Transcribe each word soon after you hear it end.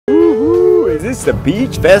Is this the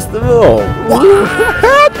beach festival? What?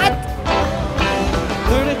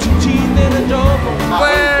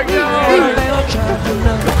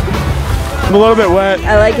 I'm a little bit wet.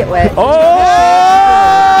 I like it wet. Oh!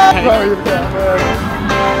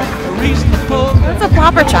 That's a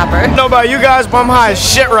proper chopper. I don't know about you guys, but I'm high as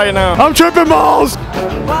shit right now. I'm tripping balls.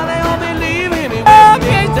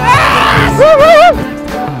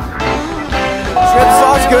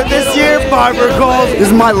 Tripsauce good this year? Fiber calls. This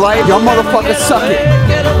is my life. Y'all motherfuckers suck it.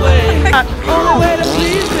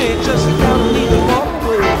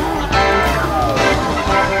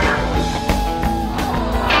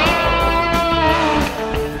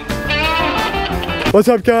 What's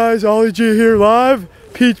up, guys? Ollie G here live.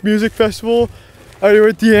 Peach Music Festival. Out here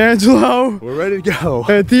with Deangelo. We're ready to go.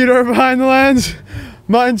 And Theodore behind the lens.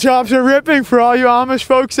 Mutton chops are ripping for all you Amish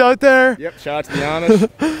folks out there. Yep, shout out to the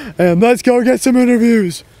Amish. And let's go get some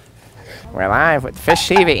interviews. We're live with Fish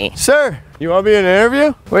TV. Sir, you want to be in an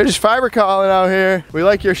interview? We're just fiber calling out here. We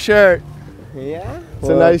like your shirt. Yeah? It's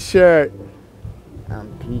a nice shirt.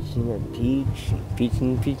 I'm peaching a peach.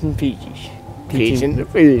 Peaching peaches. Peaching the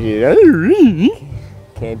peaches.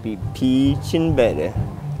 Can't be peaching better.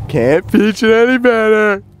 Can't peach it any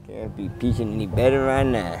better. Can't be peaching any better right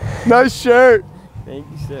now. Nice shirt. Thank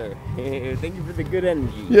you, sir. Thank you for the good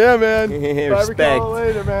energy. Yeah, man. Fiber Respect. call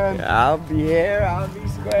later, man. I'll be here. I'll be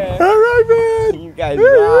square. All right, man. You guys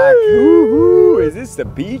rock. Woo-hoo. Is this the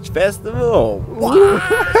beach festival?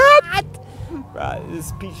 What? Right,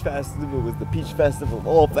 this Peach Festival was the Peach Festival of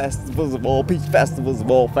all festivals of all Peach Festivals of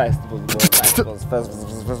all festivals of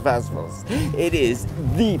all festivals. It is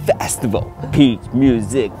the festival. Peach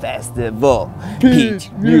Music Festival. Peach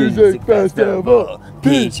Music Festival.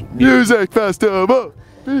 Peach Music Festival.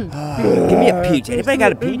 Give me a peach. Anybody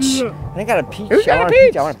got a peach? I got a peach. Who's got a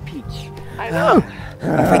peach? I want a peach. I know.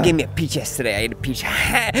 If I gave me a peach yesterday, I ate a peach. I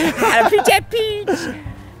had a peach at peach.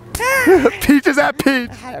 Peaches at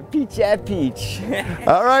Peach. I had a peach at peach.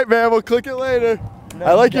 All right, man. We'll click it later.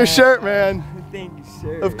 I like your shirt, man. Thank you,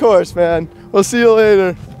 sir. Of course, man. We'll see you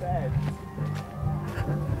later.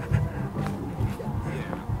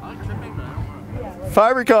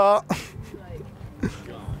 Fiber call.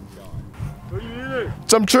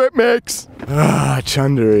 Some trip mix. Ah,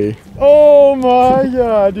 chundery. Oh my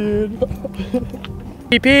god, dude.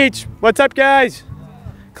 Hey, Peach. What's up, guys?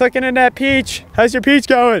 Clicking in that peach. How's your peach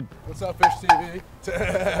going? What's up, Fish TV?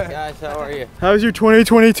 Guys, how are you? How's your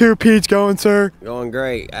 2022 peach going, sir? Going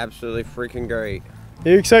great. Absolutely freaking great. Are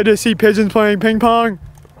you excited to see pigeons playing ping pong?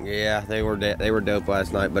 Yeah, they were dope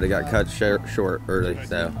last night, but it got cut short early,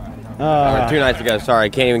 so. Ah. Or 2 nights ago, sorry, I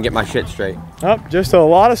can't even get my shit straight. Oh, just a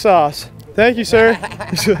lot of sauce. Thank you, sir.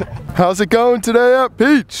 How's it going today at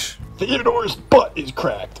Peach? Theodore's butt is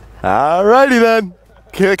cracked. Alrighty then.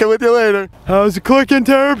 Kick it with you later. How's it clicking,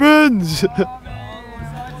 Terrapins?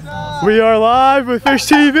 We are live with Fish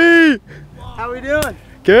TV. How we doing?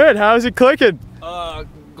 Good. How's it clicking?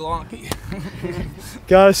 Glonky.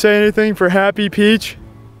 Gotta say anything for Happy Peach?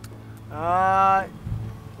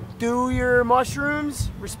 Do your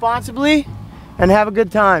mushrooms responsibly and have a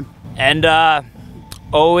good time. And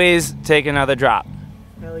always take another drop.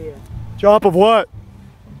 Hell yeah. Drop of what?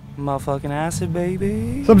 Motherfucking acid,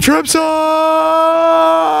 baby. Some tripsauce!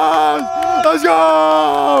 Let's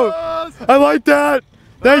go! I like that.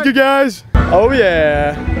 Thank you, guys. Oh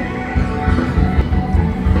yeah.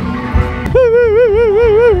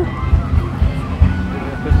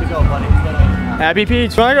 Happy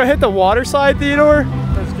Peach. Wanna go hit the water slide, Theodore?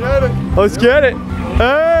 Let's get it. Let's get it.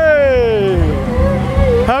 Hey!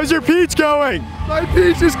 How's your peach going? My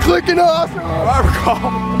peach is clicking awesome. Fiber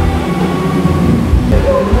call.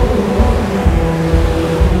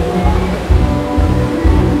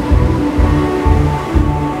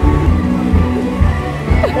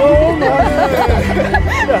 Oh my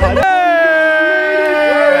God.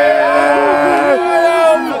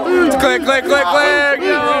 Click, click, click, click.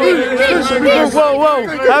 Whoa, whoa.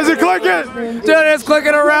 How's it clicking? Dude, it's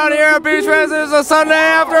clicking around here at Beach Fest. It's a Sunday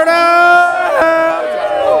afternoon.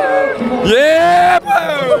 Yeah,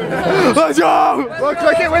 boom. Let's go. We'll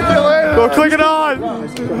click it with you later. Go click it on.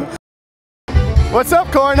 What's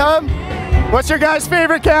up, Corn Hub? What's your guys'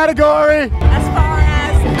 favorite category? As far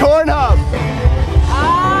as, Corn Hub.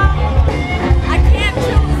 I can't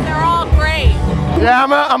choose, they're all great. Yeah,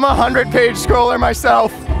 I'm a 100-page scroller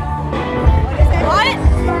myself. What?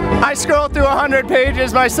 I scroll through 100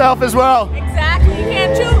 pages myself as well. Exactly, you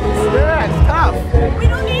can't choose. Yeah, it's tough. We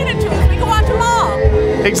don't need to choose, we can watch them all.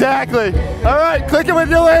 Exactly. All right, click it with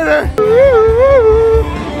you later.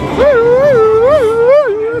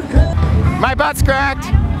 My butt's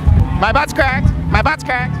cracked. My butt's cracked. My butt's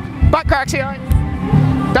cracked. Butt crack ceiling.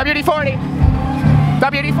 WD-40.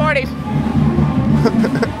 WD-40.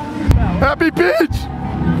 Happy Peach!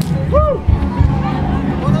 Woo!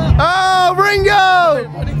 Oh, Ringo!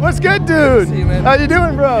 What's good, dude? See you, man. How you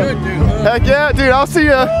doing, bro? Good, dude. Heck yeah, dude. I'll see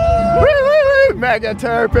ya. Woo, woo, woo. Mega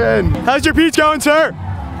Terrapin. How's your peach going, sir?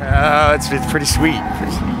 It's pretty sweet.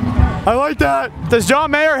 I like that. Does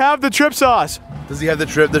John Mayer have the trip sauce? Does he have the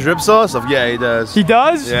drip sauce? Oh, yeah, he does. He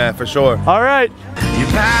does? Yeah, for sure. All right.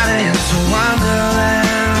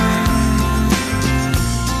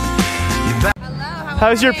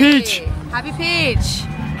 How's your peach? Happy peach.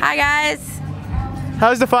 Hi guys.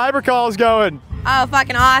 How's the fiber calls going? Oh,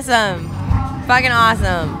 fucking awesome. Fucking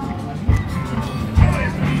awesome.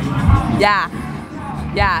 Yeah.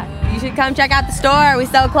 Yeah. You should come check out the store. We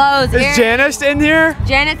sell clothes. Is Janice in here?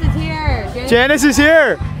 Janice is here. Janice is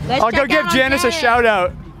here. Let's I'll go check give out Janice a Janice. shout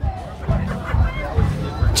out.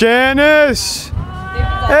 Janice!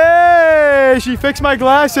 Hey! She fixed my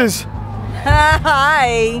glasses.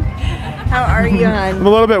 Hi. How are you, hon? I'm a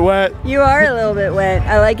little bit wet. You are a little bit wet.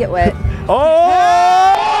 I like it wet. Oh!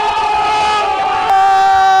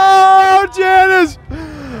 Janice!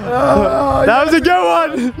 That was a good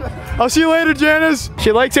one. I'll see you later, Janice.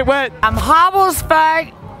 She likes it wet. I'm hobble as fuck,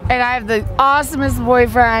 and I have the awesomest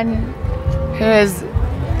boyfriend who is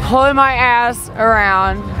pulling my ass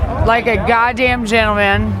around like a goddamn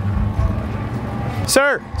gentleman.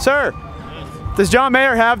 Sir, does John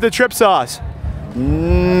Mayer have the trip sauce?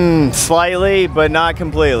 Slightly, but not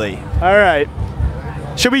completely. All right.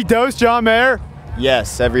 Should we dose John Mayer?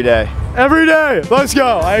 Yes, every day. Every day. Let's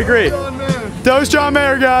go. I agree. Dose John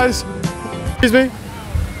Mayer, guys. Excuse me.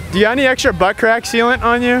 Do you got any extra butt crack sealant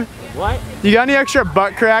on you? What? You got any extra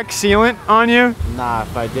butt crack sealant on you? Nah,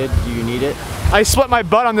 if I did, do you need it? I split my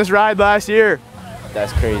butt on this ride last year.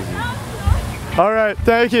 That's crazy. All right,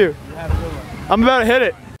 thank you. I'm about to hit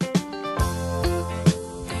it.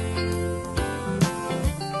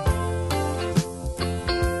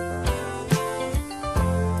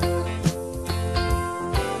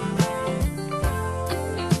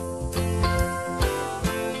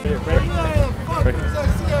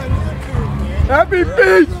 Happy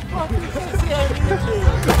Peach!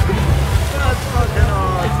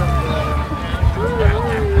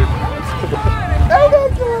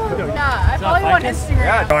 I probably want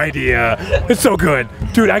Instagram. No idea. It's so good.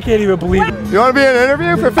 Dude, I can't even believe it. You want to be in an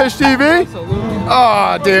interview for Fish TV?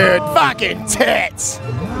 Oh, dude. Fucking tits.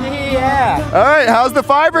 Yeah. All right, how's the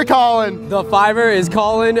fiber calling? The fiber is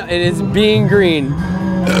calling and it's being green.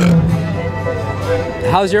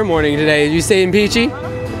 How's your morning today? You staying peachy?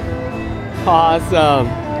 Awesome.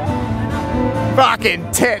 Fucking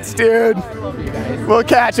tits, dude. We'll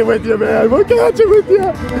catch it with you, man. We'll catch it with you.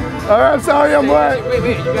 All right, I'm sorry I'm wet.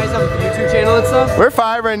 Wait, you guys have a YouTube channel and stuff? We're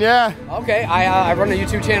fibering, yeah. Okay, I run a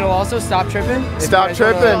YouTube channel also, Stop Tripping. Stop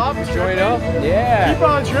tripping. Join up. Yeah. Keep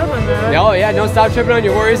on tripping, man. Oh yeah, don't stop tripping on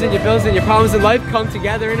your worries and your bills and your problems in life. Come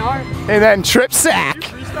together in art. And then trip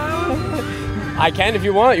sack. I can if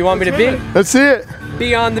you want. You want me to be? Let's see it.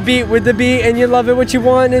 Be on the beat with the beat and you love it what you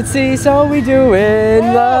want and see. So we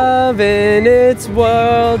doing loving its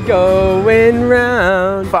world going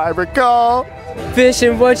round. Fiber call.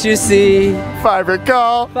 Fishing what you see. Fiber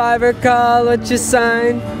call. Fiber call what you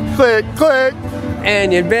sign. Click, click.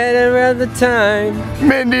 And you better run the time.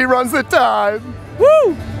 Mindy runs the time.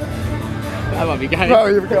 Woo! I love you guys. Oh,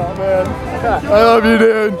 you've got, man. I love you,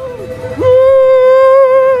 dude. Woo!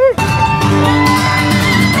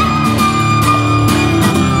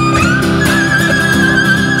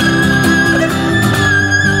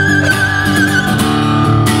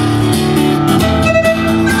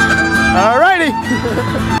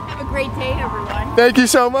 Have a great day, everyone. Thank you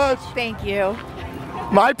so much. Thank you.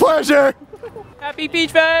 My pleasure. Happy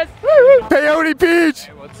Peach Fest! Peyote Peach.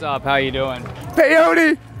 Hey, what's up? How you doing?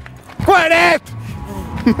 Peyote. Gwyneth.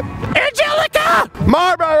 Angelica.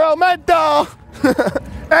 Marlboro menthol.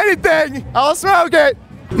 Anything. I'll smoke it.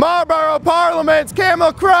 Marlboro Parliaments,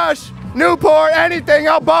 Camel Crush, Newport, anything.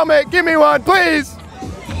 I'll bum it. Give me one, please.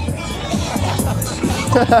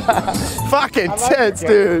 Fucking tits,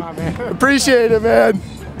 dude. Appreciate it, man.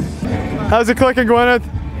 How's it clicking, Gwyneth?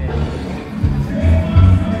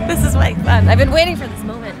 This is like fun. I've been waiting for this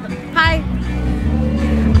moment. Hi.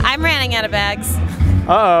 I'm running out of bags.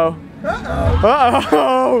 Uh-oh.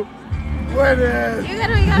 Uh-oh. Gwyneth. You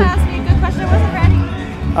gotta ask me a good question. I wasn't ready.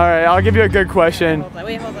 All right, I'll give you a good question. Hold on,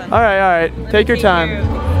 wait, hold on. All right. Take your time.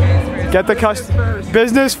 Get the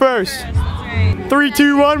business first. 3,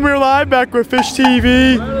 2, 1, we're live back with Fish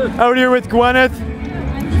TV. Out here with Gwyneth.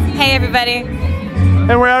 Hey, everybody.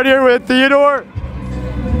 And we're out here with Theodore.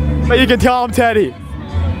 But you can tell him Teddy.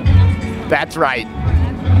 That's right.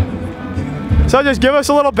 So just give us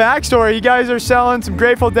a little backstory. You guys are selling some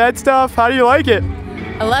Grateful Dead stuff. How do you like it?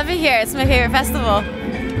 I love it here. It's my favorite festival.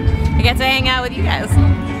 I get to hang out with you guys.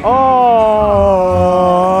 Oh,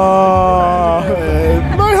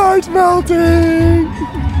 my heart's melting.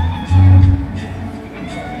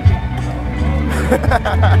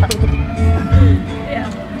 Yeah.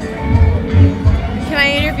 Can I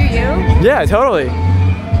interview you? Yeah, totally.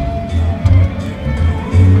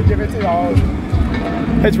 Give it to y'all.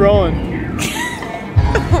 It's rolling.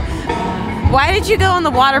 Why did you go in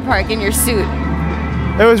the water park in your suit?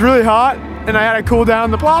 It was really hot, and I had to cool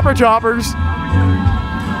down the plopper choppers.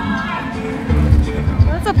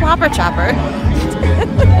 What's a plopper chopper?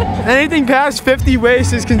 Anything past 50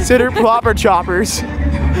 wastes is considered plopper choppers.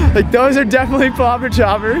 Like, those are definitely plopper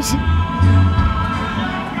choppers.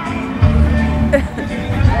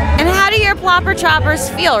 And how do your plopper choppers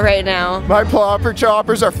feel right now? My plopper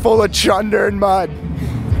choppers are full of chunder and mud.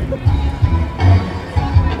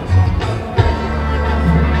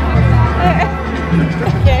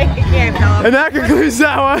 Okay, you can't tell him. And that concludes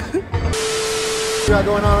that one. What you got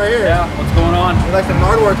going on right here? Yeah, what's going on? We like some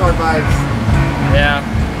hardware card vibes. Yeah.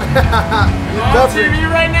 We're on TV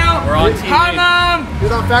right now? We're on TV. Hi, Mom!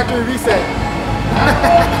 He's on Factory Reset.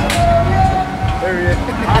 There he is.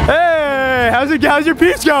 Hey, how's your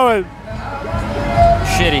peach going?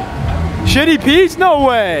 Shitty. Shitty peach? No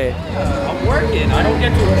way. I'm working. I don't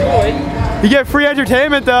get to enjoy. You get free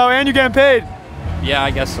entertainment though, and you're getting paid. Yeah,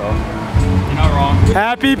 I guess so. You're not wrong.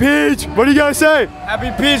 Happy peach. What do you guys say?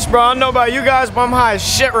 Happy peach, bro. I don't know about you guys, but I'm high as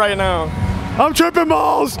shit right now. I'm tripping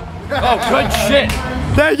balls. Oh, good shit.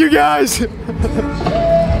 Thank you guys.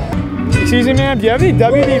 Excuse me, ma'am. Do you have any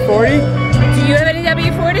WD-40? Do you have any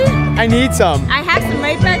W40? I need some. I have some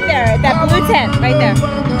right back there at that blue tent, right there.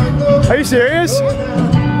 Are you serious?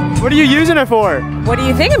 What are you using it for? What do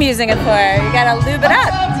you think I'm using it for? You gotta lube it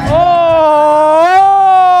up. Oh,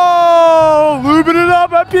 lubing it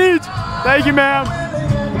up at Peach. Thank you, ma'am.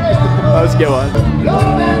 Let's get one.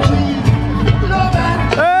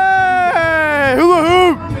 Hey, hula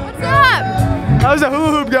hoop. What's up? How's the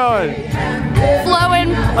hula hoop going?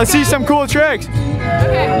 Flowing. Let's see some cool tricks.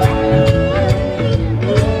 Okay.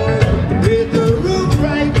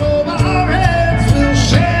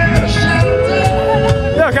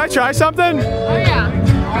 Yo, can I try something? Oh yeah.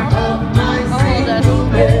 I'll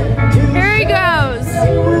hold it. Here he goes.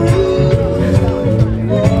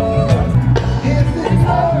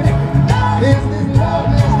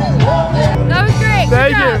 That was great.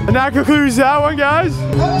 Thank you. And that concludes that one, guys.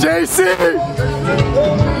 JC!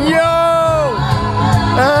 Yo!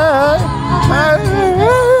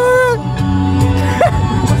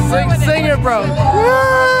 Sing it, bro.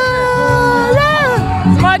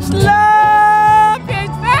 Much love.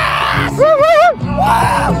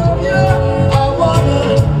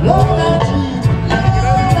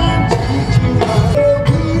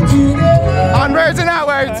 Onwards and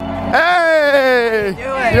outwards. Hey!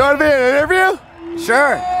 You want to be in an interview?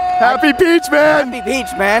 Sure. Happy Peach, man. Happy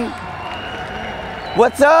peach, man.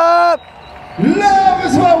 What's up? Love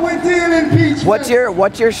is what we're dealing, Peach.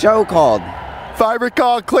 What's your show called? Fiber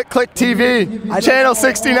Call Click Click TV, channel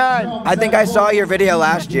 69. I think I saw your video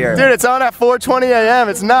last year. Dude, it's on at 4:20 a.m.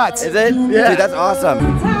 It's nuts. Is it? Yeah. Dude, that's awesome.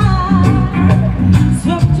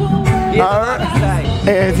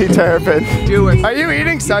 Anti-terrapin. Dude, Are you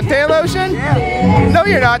eating suntan lotion? Yeah. No,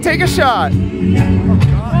 you're not. Take a shot.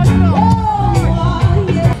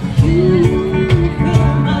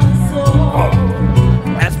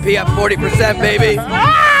 SP up 40%, baby.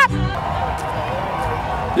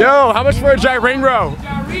 Yo, how much for a giant ring row?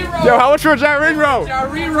 Yo, how much for a giant ring row?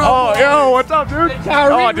 Oh, yo, what's up, dude?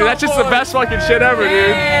 Oh, dude, that's just the best fucking shit ever,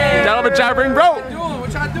 dude. Down on a giant ring row.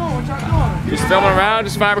 What y'all doing? Just filming around,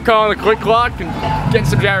 just fiber calling the click clock and getting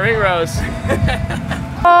some giant ring rows.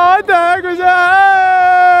 Oh, what the heck was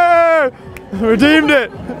that? Hey! Redeemed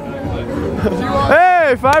it.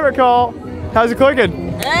 Hey, fiber call. How's it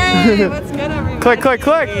clicking? Hey, what's good, everybody? Click, click,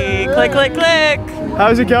 click. Click, click, click.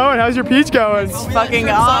 How's it going? How's your peach going? Fucking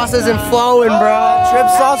awesome. Sauce isn't flowing, bro. Trip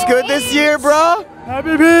sauce good this year, bro.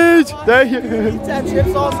 Happy peach. Thank you. That trip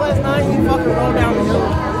sauce last night, you fucking rolled down the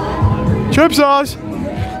hill. Trip sauce. Woo!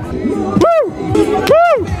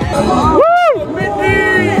 Woo! Woo!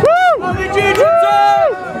 Mindy! Woo! Mindy!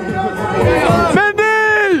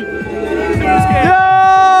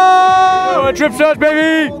 Yo! Trip sauce,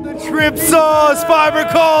 baby! Trip sauce, fiber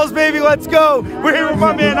calls, baby, let's go. We're here with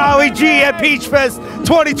my man Ollie G at Peach Fest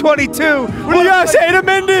 2022. What do you gotta say to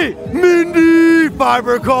Mindy? Mindy,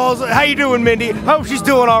 fiber calls. How you doing, Mindy? Hope she's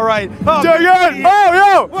doing all right. Oh, Doing good. Oh,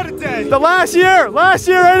 yo! what a day. The last year right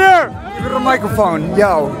here. Give her the microphone.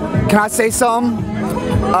 Yo, can I say something?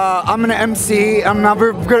 I'm an MC. I'm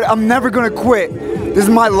never gonna quit. This is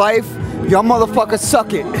my life. Y'all motherfuckers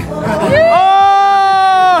suck it. Oh,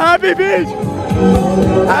 happy beach!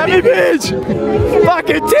 Happy beach!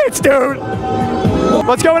 Fucking tits, dude!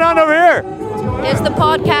 What's going on over here? There's the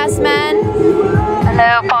podcast man.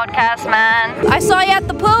 Hello, podcast man. I saw you at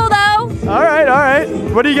the pool, though. All right, all right.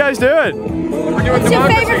 What are you guys doing? What's your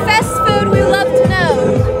favorite fast food? We would love to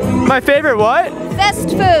know. My favorite what?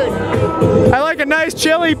 Fast food. I like a nice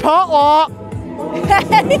chili potluck. You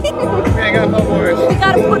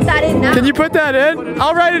gotta put that in now. Can you put that in?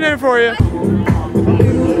 I'll write it in for you.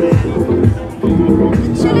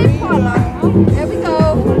 Chili potluck. There we go.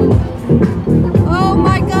 Oh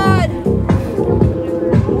my God.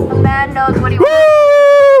 A man knows what he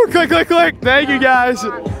wants. Woo! Click, click, click. Thank you guys.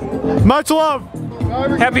 Much love.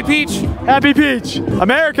 Happy Peach. Happy Peach.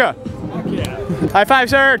 America. High five,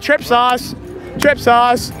 sir. Trip sauce. Trip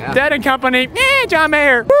sauce. Yeah. Dead and Company. Yeah, John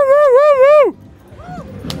Mayer. Woo, woo, woo, woo.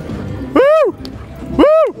 Woo! Woo!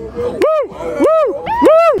 Woo! Woo! Woo!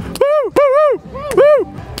 Woo! Woo!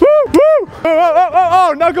 Woo! Woo!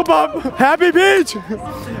 Oh, knuckle bump. Happy Beach.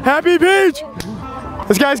 Happy Beach.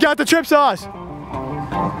 This guy's got the trip sauce.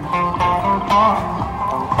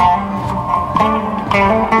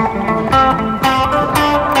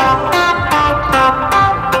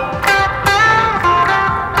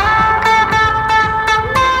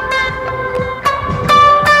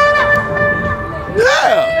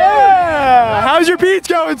 How's your beach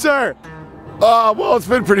going, sir? Well, it's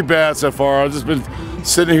been pretty bad so far. I've just been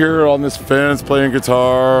sitting here on this fence playing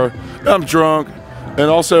guitar. I'm drunk. And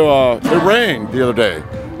also, it rained the other day.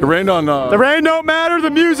 It rained on... The rain don't matter, the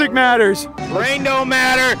music matters. Rain don't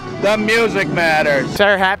matter, the music matters.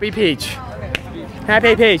 Sir, happy Peach.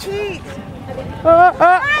 Happy Peach.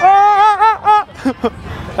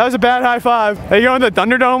 That was a bad high five. Are you going to the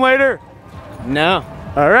Thunderdome later? No.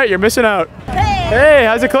 All right, you're missing out. Hey,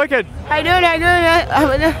 how's it clicking? How you doing? How you doing?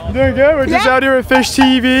 You doing good? We're just out here with Fish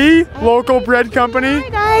TV, local bread company. Hi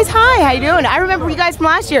guys, hi. How you doing? I remember you guys from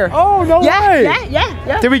last year. Oh no way!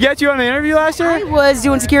 Yeah. Did we get you on the interview last year? I was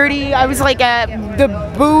doing security. I was like the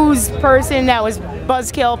booze person that was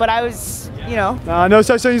buzzkill, but I was, you know. No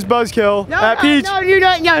such thing as buzzkill at Peach. No, you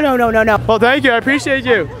don't. No. Well, thank you. I appreciate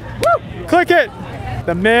you. Woo! Click it.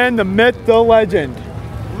 The man, the myth, the legend.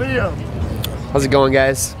 Liam. How's it going,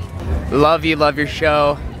 guys? Love you, love your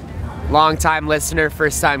show. Long time listener,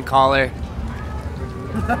 first time caller.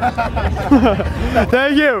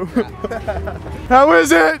 Thank you. How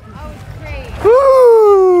is it? Great.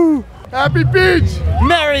 Woo! Happy Beach.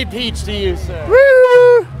 Merry Peach to you, sir.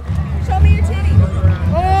 Woo! Show me your titty.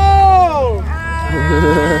 Oh!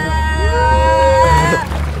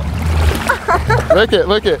 Lick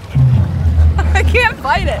it. I can't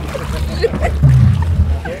fight it.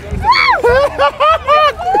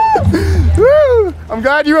 Woo! I'm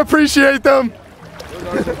glad you appreciate them.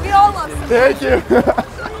 We all love them. Thank you. Can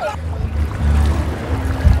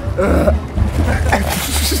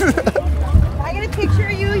I get a picture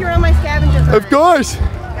of you? You're on my scavenger hunt. Of course.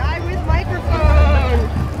 Guy with microphone.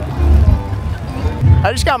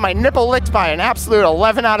 I just got my nipple licked by an absolute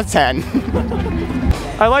 11 out of 10.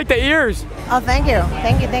 I like the ears. Oh, thank you.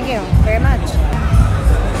 Thank you very much.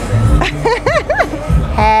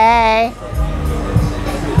 Hey.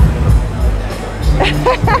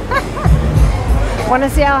 Want to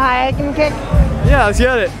see how high I can kick? Yeah, let's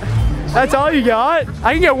get it. That's all you got?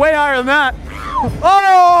 I can get way higher than that.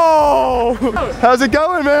 Oh! How's it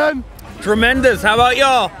going, man? Tremendous. How about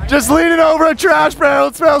y'all? Just leaning over a trash barrel.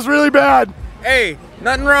 It smells really bad. Hey,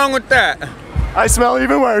 nothing wrong with that. I smell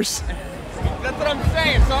even worse. That's what I'm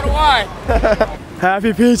saying. So do I.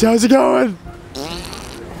 Happy Peach, how's it going?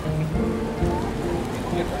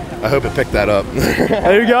 I hope it picked that up.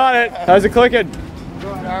 You got it. How's it clicking?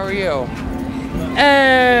 Good, how are you?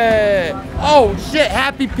 Hey! Oh shit,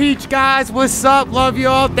 happy Peach guys, what's up? Love you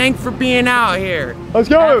all, thanks for being out here. Let's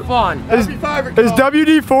go. Have fun. Is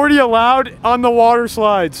WD-40 allowed on the water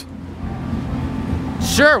slides?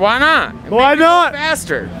 Sure, why not? Why not?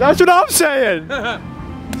 Faster. That's what I'm saying.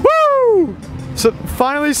 Woo! So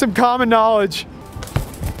finally some common knowledge.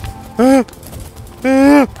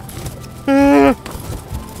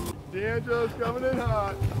 Deangelo's coming in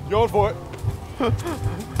hot. Going for it.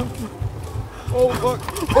 Oh, look.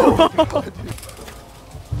 Oh, my God, dude.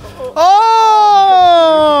 Oh!